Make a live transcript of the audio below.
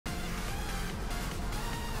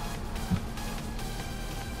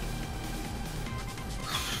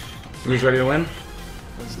Who's ready to win?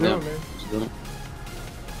 Let's do it, man. Let's do it.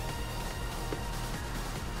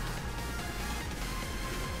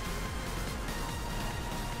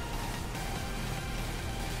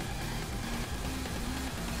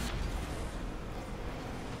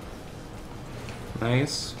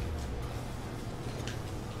 Nice.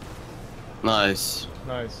 Nice.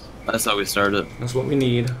 Nice. That's how we started. That's what we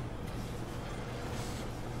need.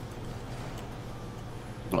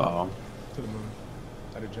 Wow. To the moon.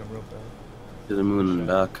 I had to jump real fast. To the moon and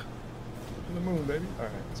back. To the moon, baby.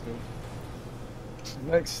 Alright, let's go.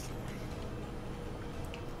 Next.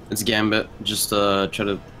 It's Gambit. Just try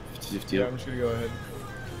to 50-50. Yeah, I'm just gonna go ahead.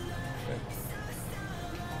 Okay.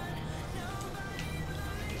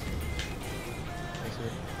 That's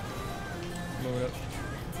it. Move it up.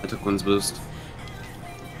 I took Quinn's boost.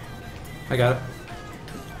 I got it.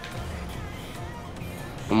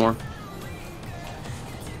 One more.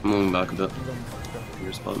 I'm moving back a bit. I'm going back.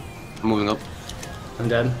 Your spot. I'm moving up. I'm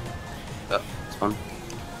dead. Yeah, it's fun.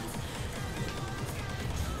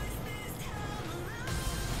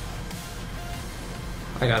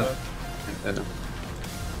 I got it. Yeah.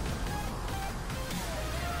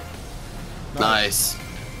 Nice.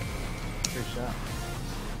 Great shot.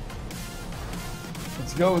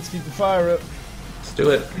 Let's go, let's keep the fire up. Let's do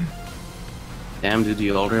it. Damn, dude,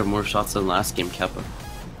 you already have more shots than last game, Kappa.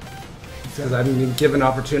 Because I've been given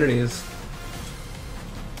opportunities.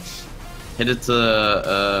 Hit it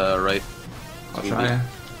to right. I'll try.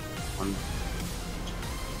 One.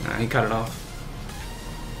 Nah, he cut it off.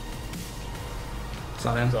 It's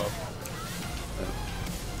not in. It's off.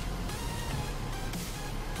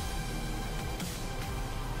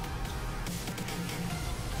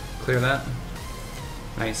 Clear that.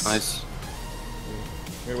 Nice. Nice.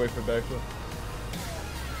 We're gonna wait for backflip.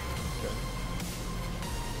 Okay.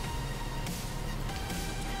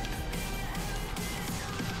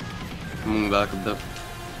 I'm moving back a bit.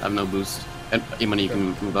 I have no boost. And E-money, you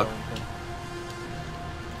can move back. Okay.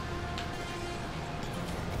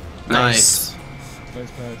 Nice.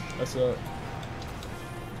 Nice pass. That's a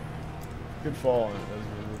good fall on it. That was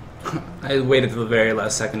really good. I waited till the very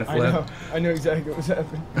last second to flip. I know. I knew exactly what was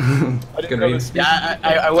happening. I didn't Good know read. the speed. Yeah,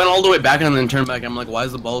 I went all the way back and then turned back. I'm like, why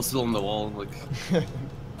is the ball still on the wall? Like,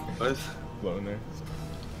 what? Blow in there.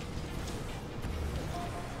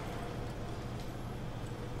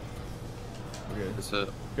 Okay. That's it.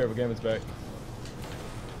 Careful, Gambit's back.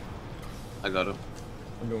 I got it.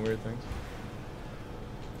 I'm doing weird things.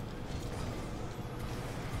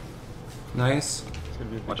 Nice. It's gonna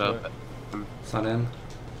be a big Watch shot. out. It's not in.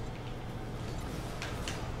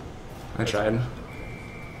 I tried.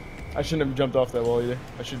 I shouldn't have jumped off that wall either.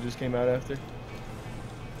 I should have just came out after.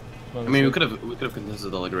 I mean, we could have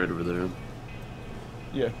contested the like right over there.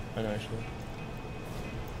 Yeah, I know actually.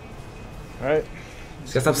 Alright.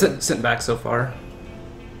 Guess I'm sitting back so far.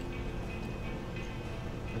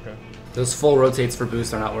 Okay. Those full rotates for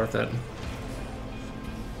boost are not worth it.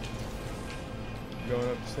 Going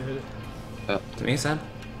up just to hit it. Yeah. To me, Sam?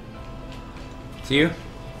 To you?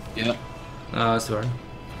 Yeah. Oh, it's too hard.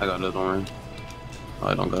 I got it. Don't worry. Oh,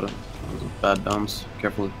 I don't got it. That was a bad bounce.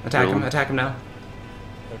 Carefully. Attack Roll. him. Attack him now.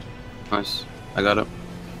 Gotcha. Nice. I got it.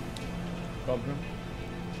 Bump him.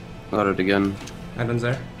 Got it again. Edwin's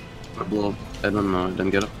there. I blew up. I don't know. I didn't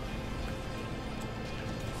get it.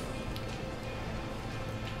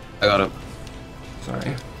 I got it. Sorry.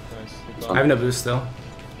 Nice. Good I bump. have no boost still.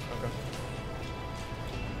 Okay.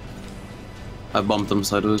 I bumped him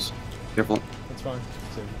sideways. Careful. That's fine.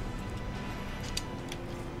 Save.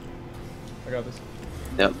 I got this.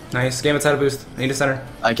 Yep. Nice. Game outside of boost. I need a center.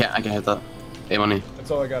 I can't hit that. Hey, money.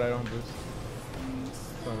 That's all I got. I don't have boost.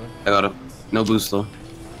 Fine, man. I got it. No boost though.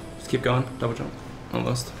 Just keep going. Double jump.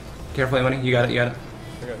 Almost. Carefully, money. You got it. You got it.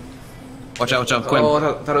 I got it. Watch out, Quinn. Oh, I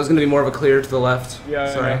thought it was going to be more of a clear to the left.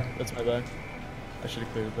 Yeah, Sorry. yeah, that's my bad. I should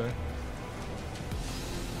have cleared it back.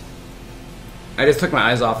 I just took my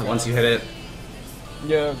eyes off it once you hit it.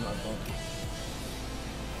 Yeah, that was my fault.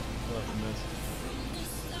 I'll have to miss.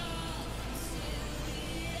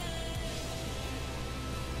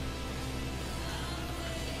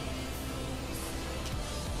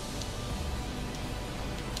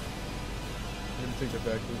 I'm gonna take that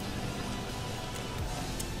back, please.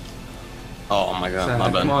 Oh my god, Zach, my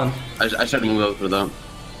bad. come on. I should move out for that.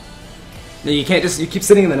 No, you can't just. You keep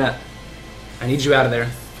sitting in the net. I need you out of there.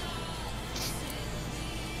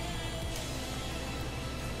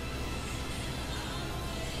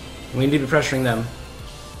 We need to be pressuring them.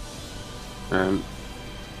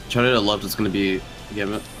 Try to the left, it's gonna be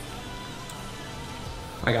Gambit.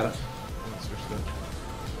 I got it. I'm gonna switch that.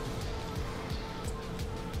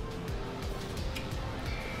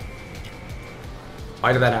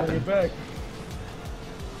 Why did that Bring happen? it back.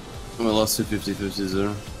 We lost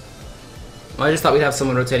 250-50-0. Well, I just thought we'd have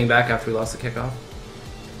someone rotating back after we lost the kickoff.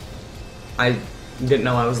 I didn't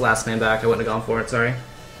know I was last man back. I wouldn't have gone for it, sorry.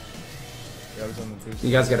 Yeah, I was on the boost.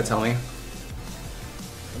 You guys gotta tell me.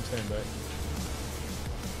 I'm staying back.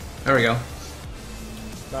 There we go.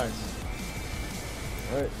 Nice.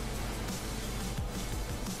 Alright.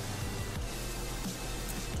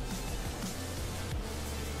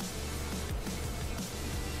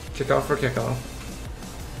 Kickoff for kickoff.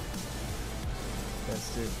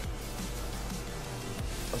 That's two.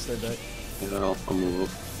 I'll stay back. Yeah, I'll move up.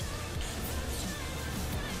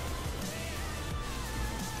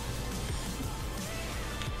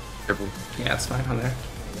 Careful. Yeah, it's fine on there.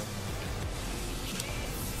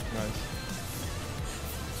 Nice.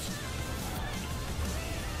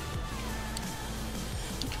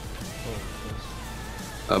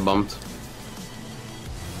 Oh, close. Bumped.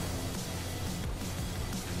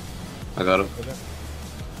 I got it. Go there.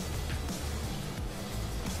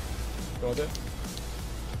 Go out there?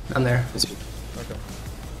 I'm there. Is he? Okay.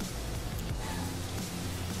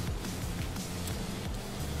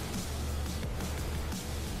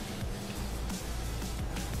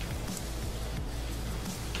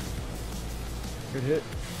 Good hit.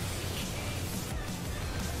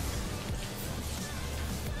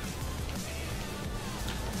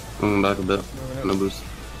 Moving back a bit. Moving up. No boost.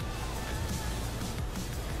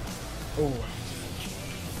 Oh,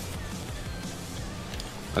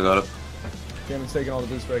 I got it. Gamon's taking all the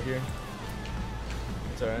boosts back here.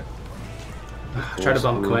 It's alright. Try to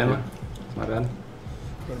bump Quinn. My bad.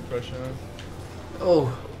 Putting pressure on.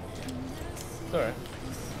 Oh, It's alright.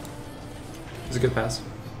 it's a good pass.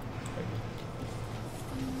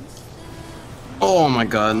 Oh my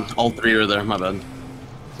god. All three are there. My bad.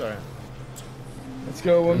 It's alright. Let's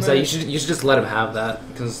go one So you minute. should just let him have that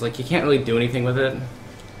because like you can't really do anything with it.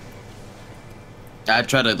 I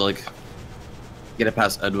tried to like get it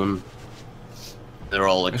past Edwin. They're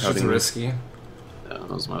all like It's just crowding me. risky. Yeah, that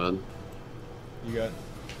was my bad. You got.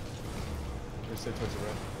 Just stay towards the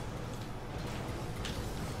red.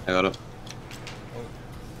 I got it. Oh.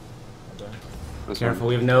 Not bad. That's Careful,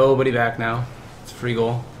 we have nobody back now. It's a free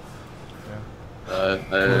goal. Yeah.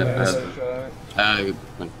 Fine. I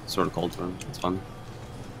like, sort of called for him. It's fun.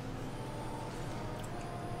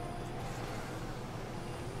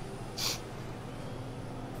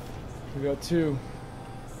 We got two.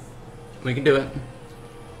 We can do it.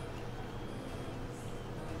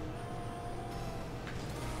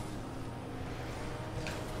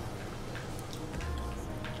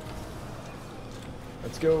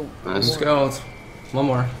 Let's go. Nice. Let's go. Let's, one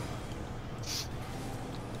more.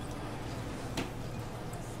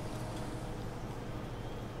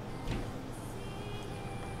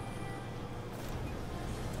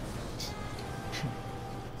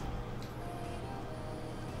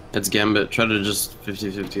 It's Gambit. Try to just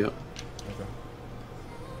 50-50 up. Okay.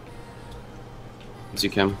 As you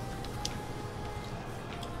can.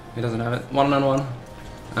 He doesn't have it. One on one.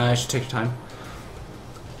 I should take your time.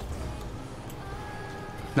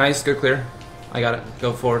 Nice, good clear. I got it.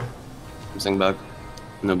 Go forward. I'm staying back.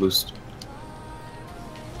 No boost.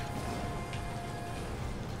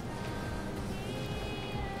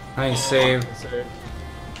 Nice save. Good save.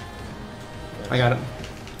 I got it.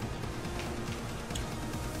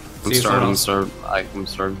 I'm See you starting. soon. I'm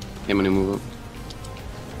starting. Hey, many move up.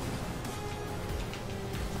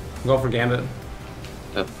 Go for Gambit.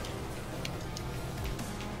 Yep.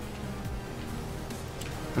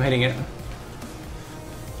 I'm hitting it.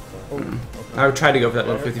 Oh, okay. I would try to go for that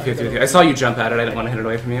little 50-50 with you. I saw you jump at it. I didn't want to hit it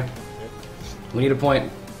away from you. We need a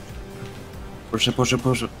point. Push it, push it,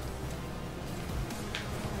 push it.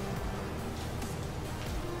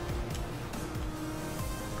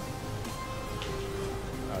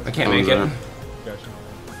 I can't make it. Gotcha.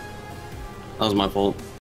 That was my fault.